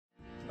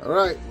All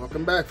right,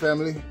 welcome back,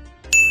 family.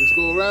 This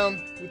go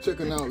around, we're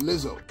checking out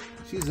Lizzo.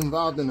 She's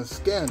involved in a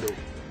scandal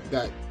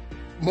that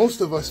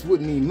most of us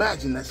wouldn't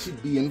imagine that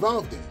she'd be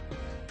involved in.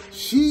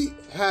 She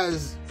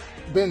has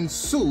been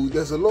sued.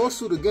 There's a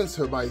lawsuit against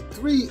her by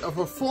 3 of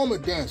her former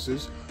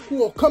dancers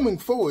who are coming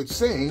forward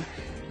saying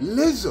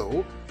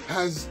Lizzo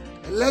has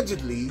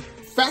allegedly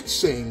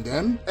fat-shamed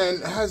them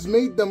and has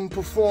made them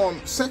perform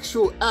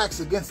sexual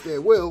acts against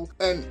their will,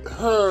 and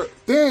her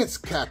dance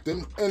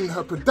captain and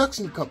her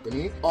production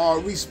company are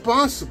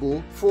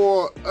responsible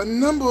for a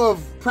number of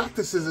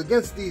practices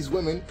against these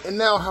women and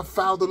now have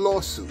filed a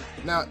lawsuit.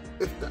 Now,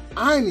 if the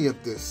irony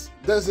of this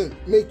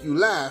doesn't make you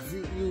laugh,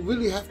 you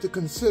really have to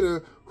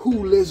consider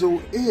who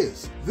Lizzo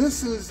is.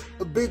 This is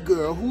a big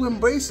girl who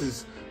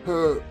embraces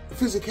her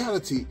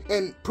physicality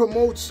and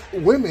promotes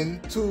women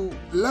to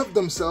love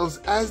themselves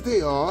as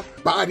they are.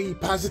 Body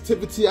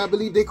positivity, I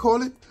believe they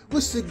call it,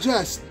 which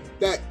suggests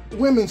that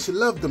women should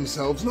love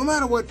themselves no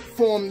matter what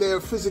form they're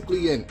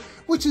physically in,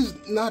 which is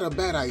not a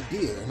bad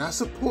idea, and I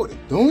support it.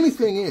 The only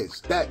thing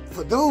is that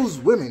for those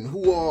women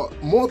who are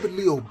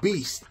morbidly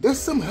obese, there's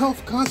some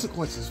health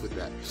consequences with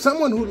that.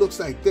 Someone who looks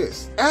like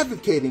this,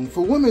 advocating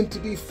for women to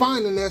be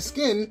fine in their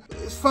skin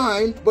is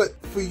fine, but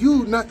for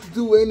you not to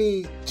do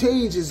any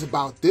changes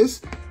about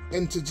this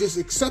and to just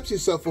accept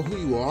yourself for who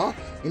you are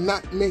and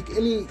not make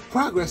any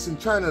progress in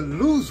trying to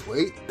lose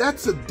weight,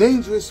 that's a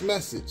dangerous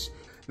message.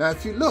 Now,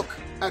 if you look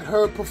at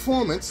her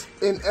performance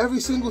in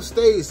every single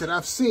stage that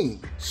I've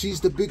seen,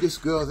 she's the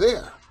biggest girl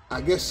there.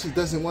 I guess she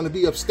doesn't want to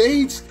be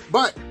upstaged,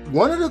 but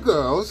one of the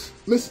girls,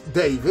 Miss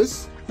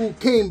Davis, who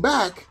came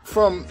back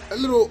from a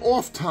little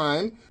off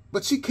time,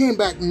 but she came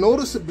back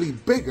noticeably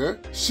bigger,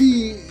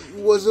 she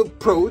was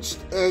approached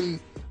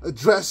and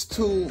addressed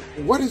to,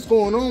 what is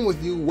going on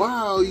with you? Why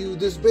are you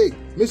this big?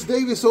 Miss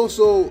Davis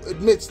also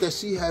admits that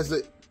she has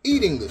an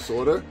eating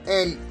disorder,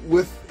 and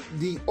with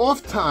the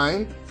off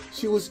time,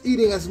 she was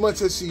eating as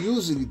much as she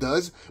usually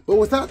does, but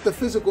without the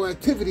physical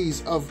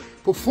activities of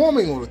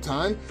performing all the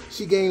time,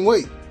 she gained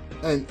weight.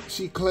 And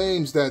she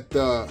claims that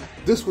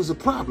this was a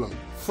problem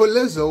for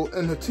Lizzo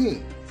and her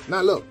team.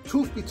 Now look,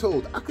 truth be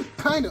told, I could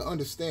kind of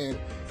understand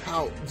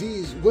how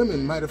these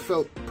women might have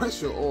felt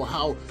pressure, or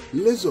how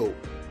Lizzo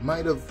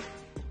might have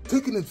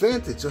taken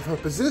advantage of her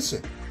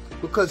position,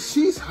 because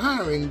she's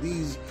hiring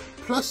these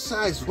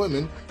plus-size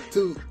women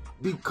to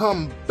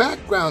become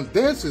background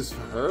dancers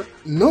for her,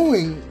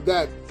 knowing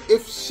that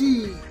if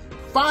she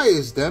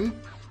fires them,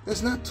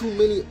 there's not too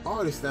many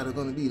artists that are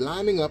going to be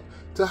lining up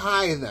to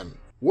hire them.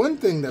 One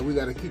thing that we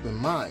got to keep in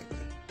mind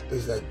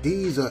is that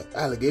these are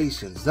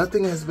allegations.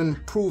 Nothing has been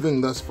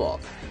proven thus far.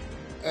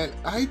 And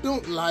I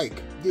don't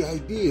like the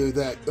idea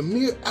that a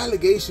mere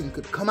allegation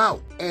could come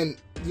out and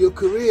your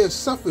career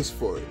suffers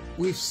for it.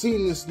 We've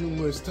seen this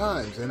numerous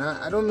times, and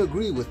I don't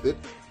agree with it.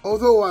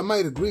 Although I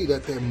might agree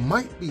that there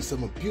might be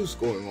some abuse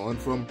going on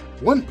from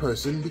one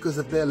person because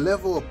of their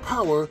level of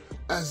power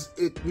as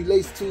it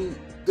relates to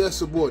their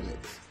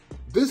subordinates.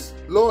 This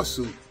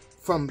lawsuit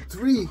from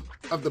 3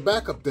 of the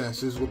backup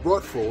dancers were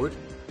brought forward,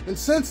 and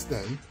since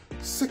then,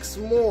 6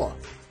 more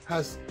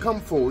has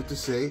come forward to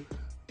say,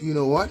 you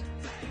know what,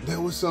 there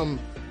was some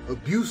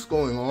abuse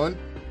going on,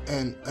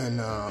 and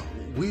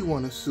we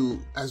want to sue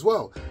as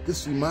well.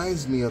 This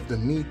reminds me of the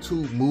Me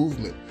Too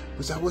movement,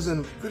 which I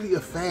wasn't really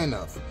a fan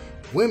of.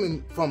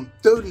 Women from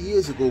 30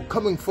 years ago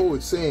coming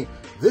forward saying,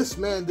 this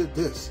man did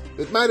this.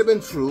 It might have been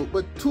true,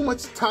 but too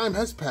much time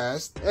has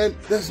passed and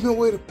there's no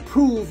way to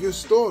prove your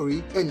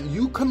story, and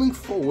you coming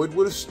forward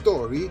with a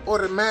story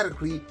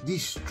automatically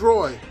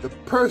destroy the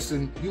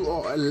person you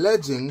are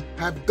alleging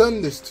have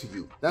done this to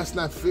you. That's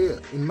not fair,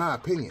 in my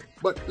opinion.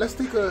 But let's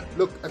take a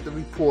look at the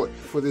report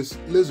for this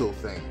Lizzo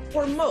thing.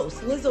 For most,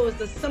 Lizzo is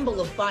the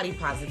symbol of body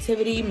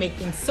positivity,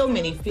 making so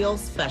many feel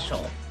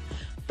special.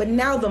 But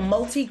now the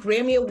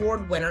multi-Grammy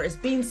Award winner is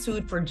being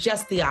sued for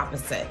just the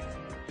opposite.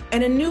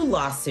 In a new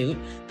lawsuit,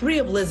 3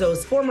 of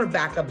Lizzo's former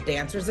backup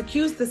dancers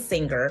accused the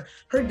singer,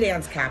 her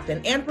dance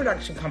captain, and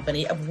production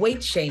company of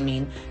weight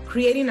shaming,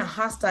 creating a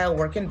hostile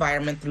work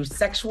environment through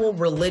sexual,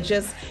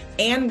 religious,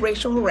 and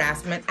racial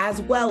harassment,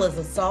 as well as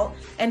assault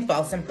and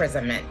false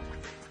imprisonment.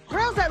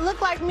 Girls that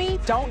look like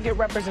me don't get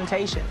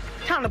representation.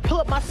 Time to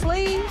pull up my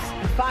sleeves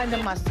and find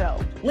them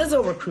myself.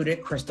 Lizzo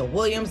recruited Crystal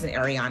Williams and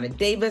Ariana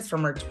Davis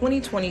from her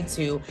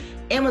 2022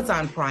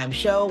 Amazon Prime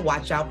show,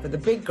 Watch Out for the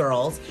Big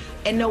Girls,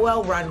 and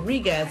Noel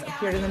Rodriguez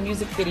appeared in the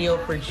music video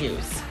for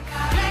Juice.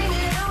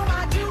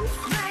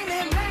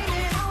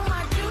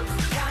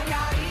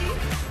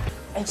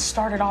 It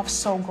started off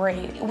so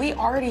great. We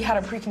already had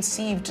a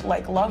preconceived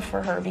love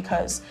for her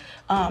because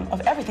of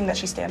everything that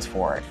she stands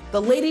for.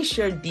 The ladies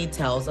shared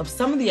details of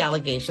some of the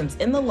allegations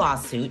in the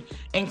lawsuit,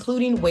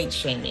 including weight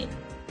shaming.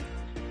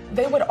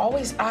 They would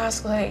always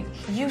ask,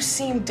 you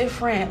seem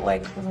different,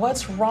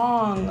 what's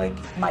wrong?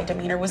 My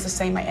demeanor was the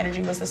same, my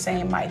energy was the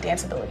same, my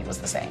dance ability was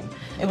the same.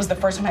 It was the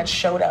first time I had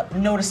showed up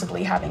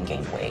noticeably having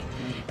gained weight.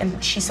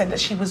 And she said that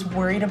she was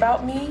worried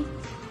about me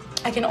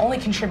I can only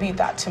contribute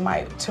that to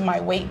my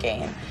weight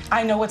gain.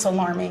 I know it's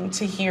alarming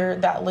to hear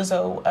that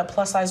Lizzo, a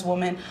plus-size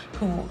woman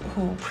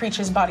who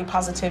preaches body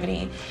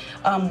positivity,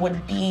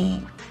 would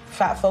be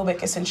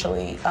fat-phobic,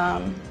 essentially.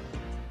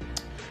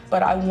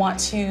 But I want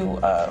to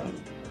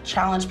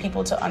challenge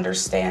people to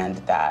understand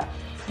that,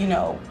 you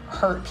know,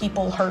 hurt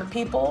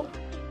people.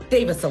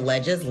 Davis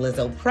alleges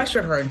Lizzo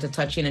pressured her into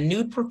touching a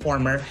nude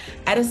performer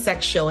at a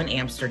sex show in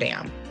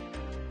Amsterdam.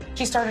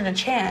 She started to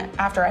chant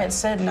after I had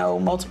said no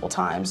multiple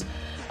times.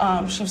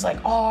 She was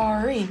like,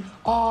 Ari,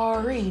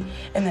 Ari.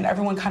 And then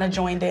everyone kind of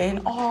joined in,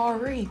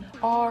 Ari,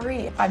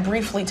 Ari. I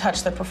briefly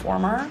touched the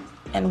performer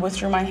and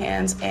withdrew my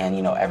hands, and,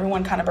 you know,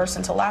 everyone kind of burst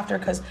into laughter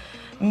because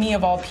me,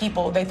 of all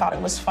people, they thought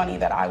it was funny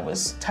that I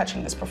was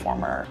touching this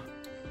performer.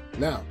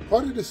 Now,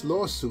 part of this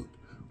lawsuit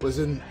was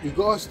in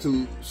regards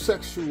to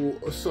sexual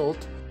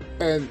assault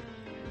and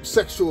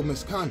sexual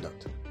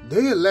misconduct.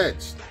 They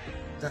alleged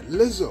that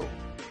Lizzo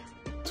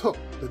took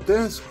the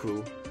dance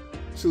crew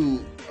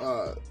to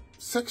a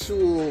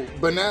sexual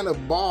banana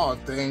bar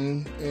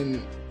thing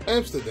in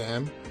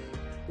Amsterdam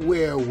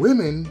where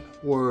women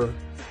were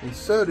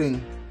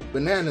inserting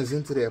bananas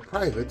into their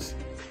privates,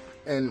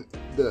 and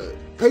the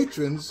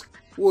patrons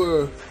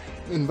were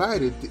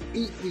invited to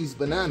eat these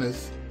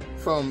bananas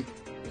from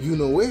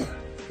you-know-where.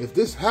 If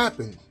this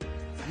happened,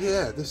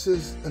 yeah, this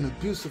is an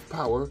abuse of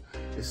power,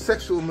 it's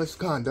sexual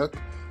misconduct.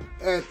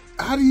 And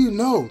how do you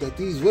know that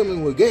these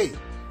women were gay?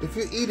 If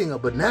you're eating a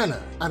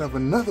banana out of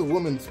another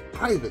woman's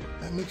private,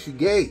 that makes you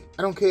gay.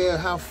 I don't care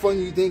how fun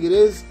you think it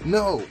is.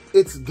 No,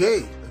 it's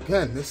gay.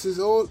 Again, this is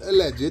all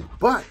alleged,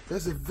 but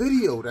there's a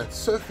video that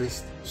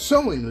surfaced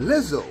showing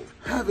Lizzo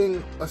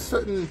having a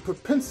certain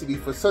propensity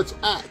for such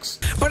acts.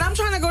 But I'm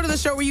trying to go to the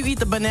show where you eat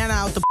the banana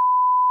out the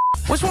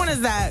Which one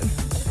is that?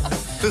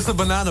 This is a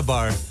banana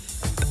bar.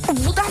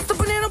 Well, that's the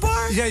banana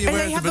bar? Yeah, and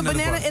they have the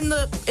banana in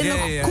the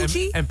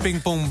coochie? And ping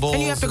pong balls.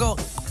 And you have to go.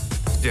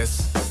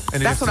 Yes.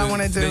 And that's what I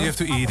want to do. Then you have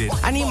to eat it.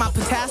 I need my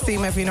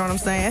potassium, if you know what I'm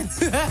saying.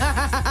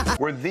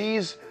 Were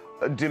these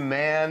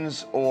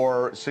demands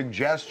or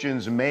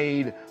suggestions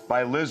made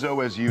by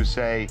Lizzo, as you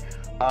say,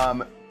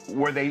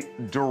 were they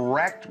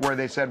direct, where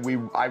they said,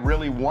 I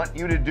really want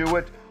you to do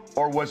it?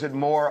 Or was it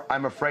more,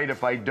 I'm afraid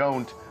if I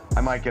don't,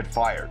 I might get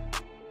fired?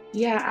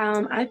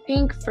 Yeah, I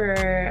think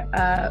for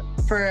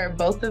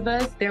both of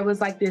us, there was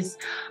like this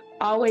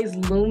always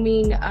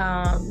looming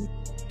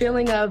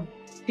feeling of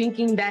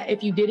thinking that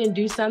if you didn't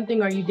do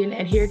something or you didn't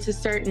adhere to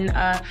certain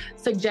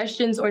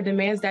suggestions or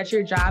demands, that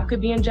your job could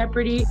be in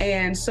jeopardy.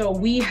 And so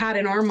we had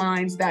in our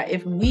minds that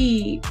if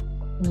we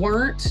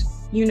weren't,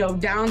 you know,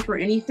 down for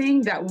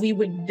anything, that we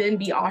would then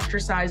be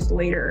ostracized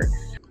later.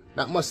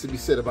 Not much to be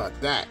said about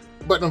that.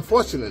 But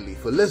unfortunately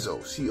for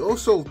Lizzo, she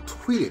also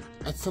tweeted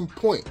at some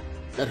point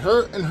that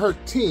her and her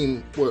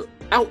team were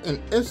out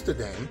in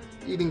Amsterdam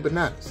eating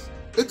bananas.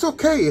 It's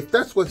okay if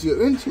that's what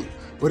you're into,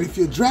 but if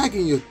you're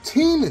dragging your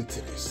team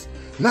into this,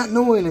 not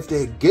knowing if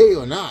they're gay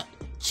or not,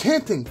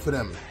 chanting for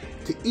them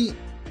to eat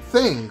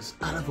things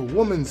out of a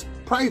woman's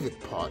private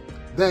part,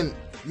 then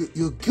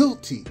you're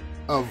guilty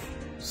of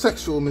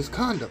sexual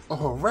misconduct or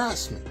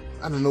harassment.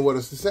 I don't know what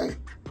else to say.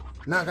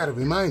 Now I gotta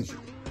remind you,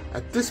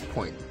 at this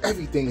point,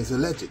 everything is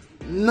alleged.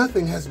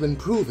 Nothing has been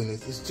proven.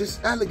 It's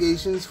just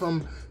allegations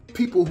from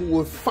people who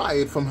were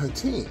fired from her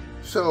team.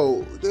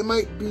 So there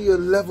might be a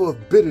level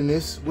of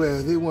bitterness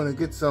where they want to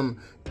get some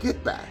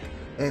get back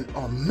and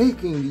are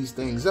making these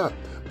things up.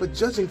 But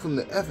judging from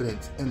the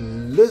evidence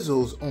and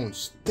Lizzo's own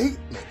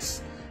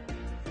statements,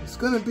 it's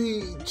going to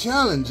be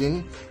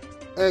challenging,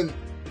 and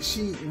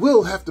she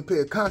will have to pay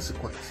a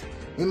consequence,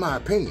 in my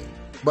opinion.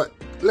 But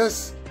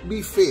let's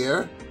be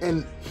fair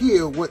and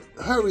hear what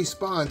her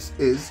response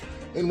is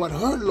and what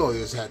her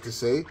lawyers had to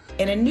say.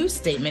 In a new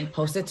statement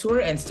posted to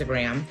her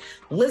Instagram,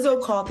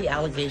 Lizzo called the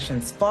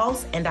allegations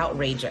false and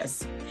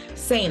outrageous,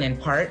 saying in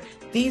part,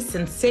 these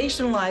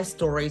sensationalized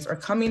stories are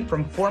coming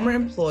from former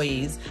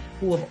employees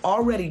who have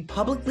already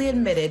publicly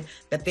admitted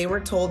that they were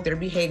told their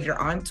behavior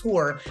on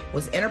tour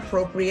was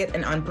inappropriate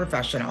and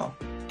unprofessional,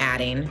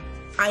 adding,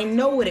 I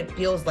know what it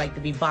feels like to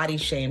be body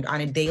shamed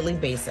on a daily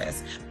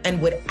basis and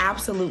would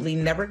absolutely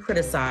never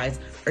criticize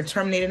or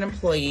terminate an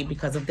employee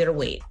because of their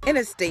weight. In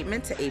a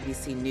statement to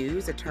ABC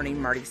News, attorney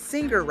Marty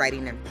Singer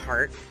writing in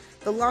part,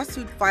 the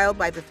lawsuit filed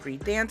by the three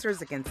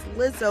dancers against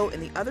Lizzo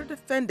and the other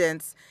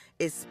defendants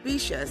is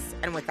specious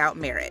and without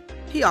merit.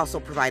 He also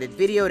provided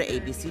video to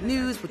ABC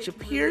News, which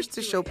appears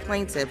to show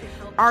plaintiff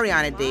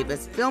Ariana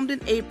Davis filmed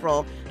in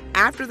April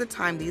after the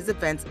time these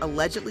events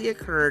allegedly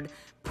occurred,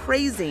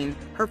 praising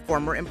her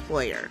former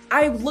employer.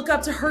 I look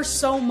up to her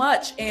so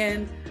much,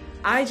 and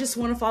I just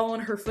want to follow in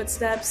her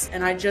footsteps,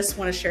 and I just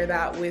want to share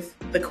that with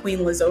the Queen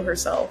Lizzo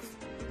herself.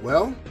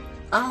 Well,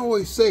 I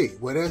always say,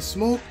 where there's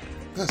smoke,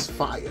 there's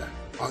fire.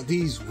 Are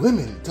these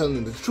women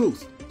telling the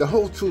truth? The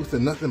whole truth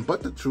and nothing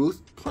but the truth?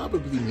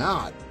 Probably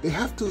not. They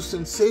have to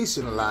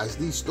sensationalize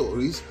these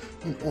stories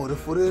in order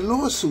for their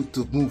lawsuit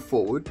to move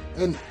forward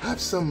and have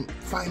some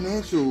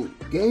financial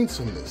gains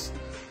from this.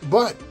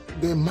 But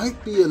there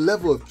might be a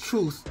level of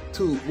truth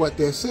to what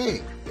they're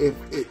saying.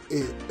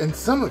 And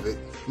some of it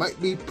might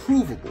be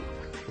provable,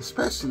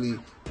 especially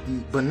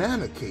the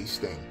banana case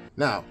thing.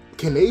 Now,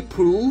 can they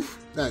prove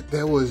that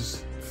there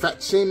was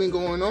fat shaming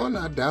going on?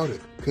 I doubt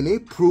it. Can they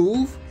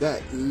prove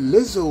that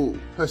Lizzo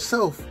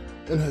herself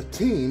and her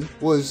team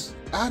was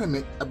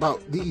adamant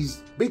about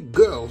these big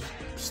girls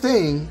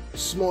staying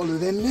smaller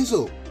than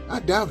Lizzo? I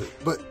doubt it,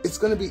 but it's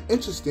going to be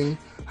interesting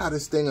how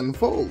this thing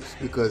unfolds,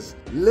 because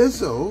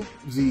Lizzo,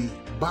 the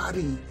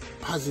body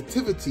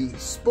positivity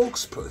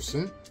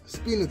spokesperson, is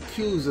being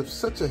accused of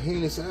such a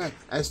heinous act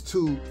as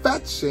to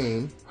fat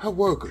shame her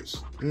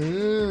workers.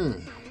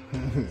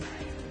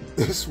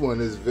 This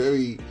one is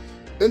very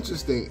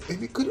interesting,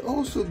 and it could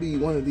also be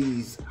one of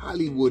these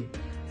Hollywood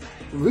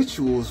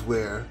rituals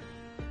where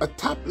a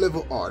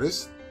top-level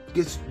artist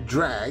gets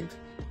dragged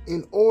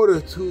in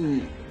order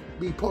to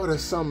be part of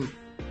some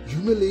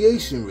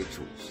humiliation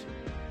rituals.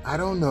 I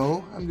don't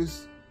know, I'm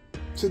just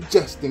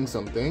suggesting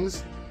some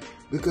things,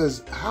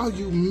 because how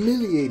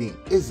humiliating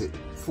is it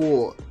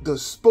for the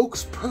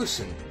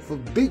spokesperson for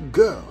big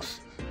girls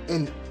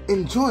and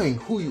enjoying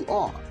who you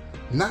are,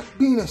 not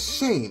being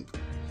ashamed,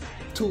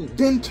 to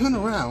then turn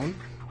around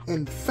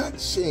and fat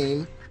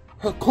shame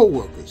her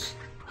co-workers?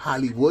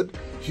 Hollywood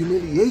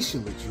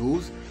humiliation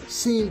rituals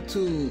seem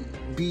to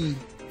be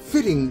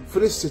fitting for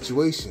this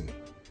situation.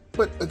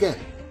 But again,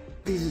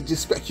 these are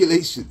just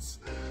speculations.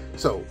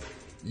 So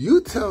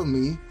you tell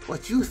me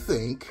what you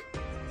think.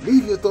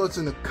 Leave your thoughts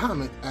in the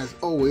comment as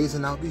always,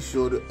 and I'll be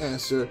sure to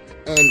answer.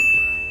 And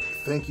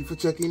thank you for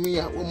checking me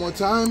out one more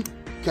time.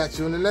 Catch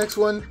you in the next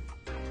one.